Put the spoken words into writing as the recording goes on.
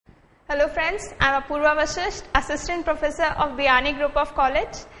Hello friends, I am Apurva Vashishth, Assistant Professor of B.Sc Group of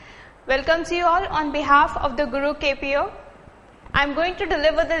College. Welcome to you all on behalf of the Guru KPO. I am going to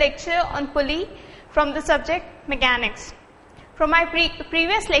deliver the lecture on pulley from the subject mechanics. From my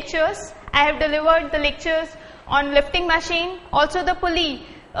previous lectures, I have delivered the lectures on lifting machine, also the pulley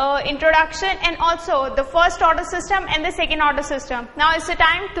introduction, and also the first order system and the second order system. Now it's the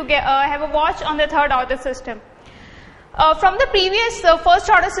time to have a watch on the third order system. From the previous first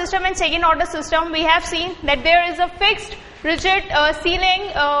order system and second order system, we have seen that there is a fixed rigid ceiling,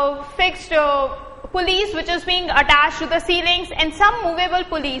 fixed pulleys which is being attached to the ceilings and some movable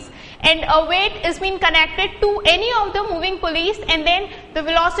pulleys, and a weight is being connected to any of the moving pulleys, and then the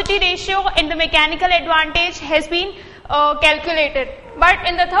velocity ratio and the mechanical advantage has been calculated. But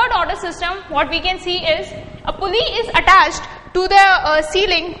in the third order system, what we can see is a pulley is attached to the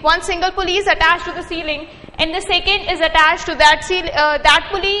ceiling, one single pulley is attached to the ceiling, and the second is attached to that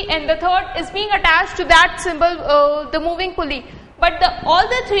pulley, and the third is being attached to that the moving pulley. But all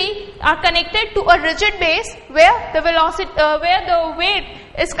the three are connected to a rigid base where the weight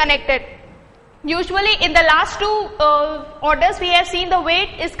is connected. Usually in the last two orders we have seen the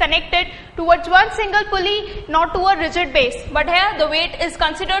weight is connected towards one single pulley, not to a rigid base. But here the weight is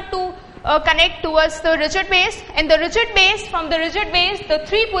considered to connect towards the rigid base, and the rigid base, from the rigid base the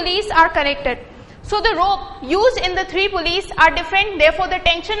three pulleys are connected. So the rope used in the three pulleys are different, therefore the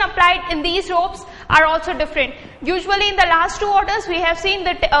tension applied in these ropes are also different. Usually in the last two orders we have seen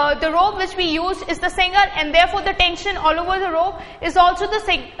that the rope which we use is the single, and therefore the tension all over the rope is also the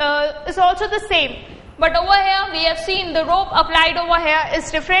same. But over here we have seen the rope applied over here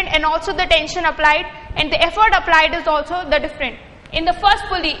is different, and also the tension applied and the effort applied is also the different. In the first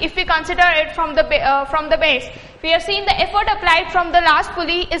pulley, if we consider it from the base, we have seen the effort applied from the last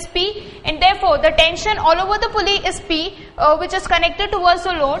pulley is P, and therefore the tension all over the pulley is P, which is connected towards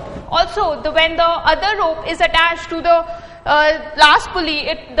the load. Also, when the other rope is attached to the last pulley,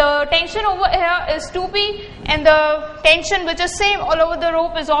 the tension over here is 2P, and the tension which is same all over the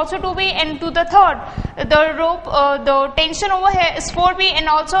rope is also 2P, and to the third, the tension over here is 4P, and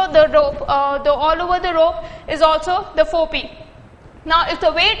also the rope, all over the rope is also the 4P. Now, if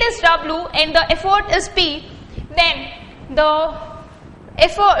the weight is W and the effort is P, then the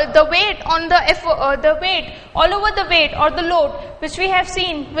weight all over the weight or the load which we have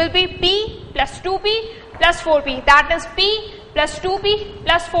seen will be P plus 2P plus 4P. That is P plus 2P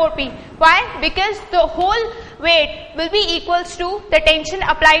plus 4P. Why? Because the whole weight will be equals to the tension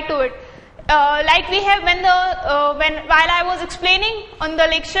applied to it. Like we have while I was explaining on the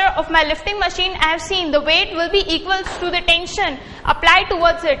lecture of my lifting machine, I have seen the weight will be equals to the tension applied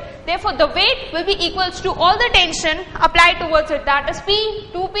towards it. Therefore, the weight will be equals to all the tension applied towards it. That is P,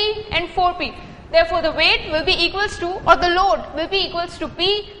 2P and 4P. Therefore, the weight will be equals to, or the load will be equals to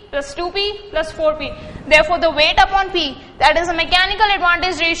P plus 2P plus 4P. Therefore, the weight upon P, that is a mechanical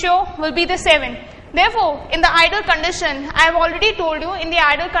advantage ratio, will be the 7. Therefore, in the idle condition, I have already told you, in the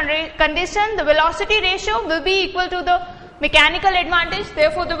idle condition, the velocity ratio will be equal to the mechanical advantage.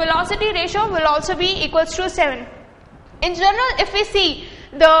 Therefore, the velocity ratio will also be equals to 7. In general, if we see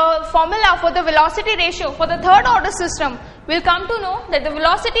the formula for the velocity ratio for the third order system, we will come to know that the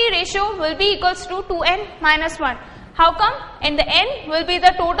velocity ratio will be equals to 2n minus 1. How come? And the n will be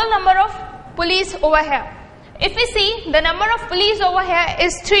the total number of pulleys over here. If we see the number of pulleys over here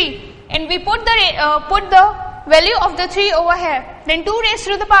is 3, and we put the value of the 3 over here, then 2 raised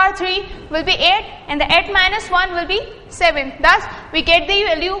to the power 3 will be 8, and the 8 minus 1 will be 7. Thus, we get the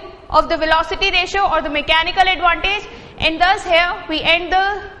value of the velocity ratio or the mechanical advantage, and thus here we end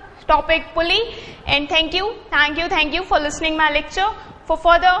the topic pulley. And thank you for listening my lecture. For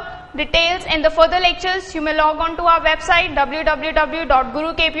further details and the further lectures, you may log on to our website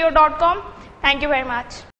www.gurukpo.com. Thank you very much.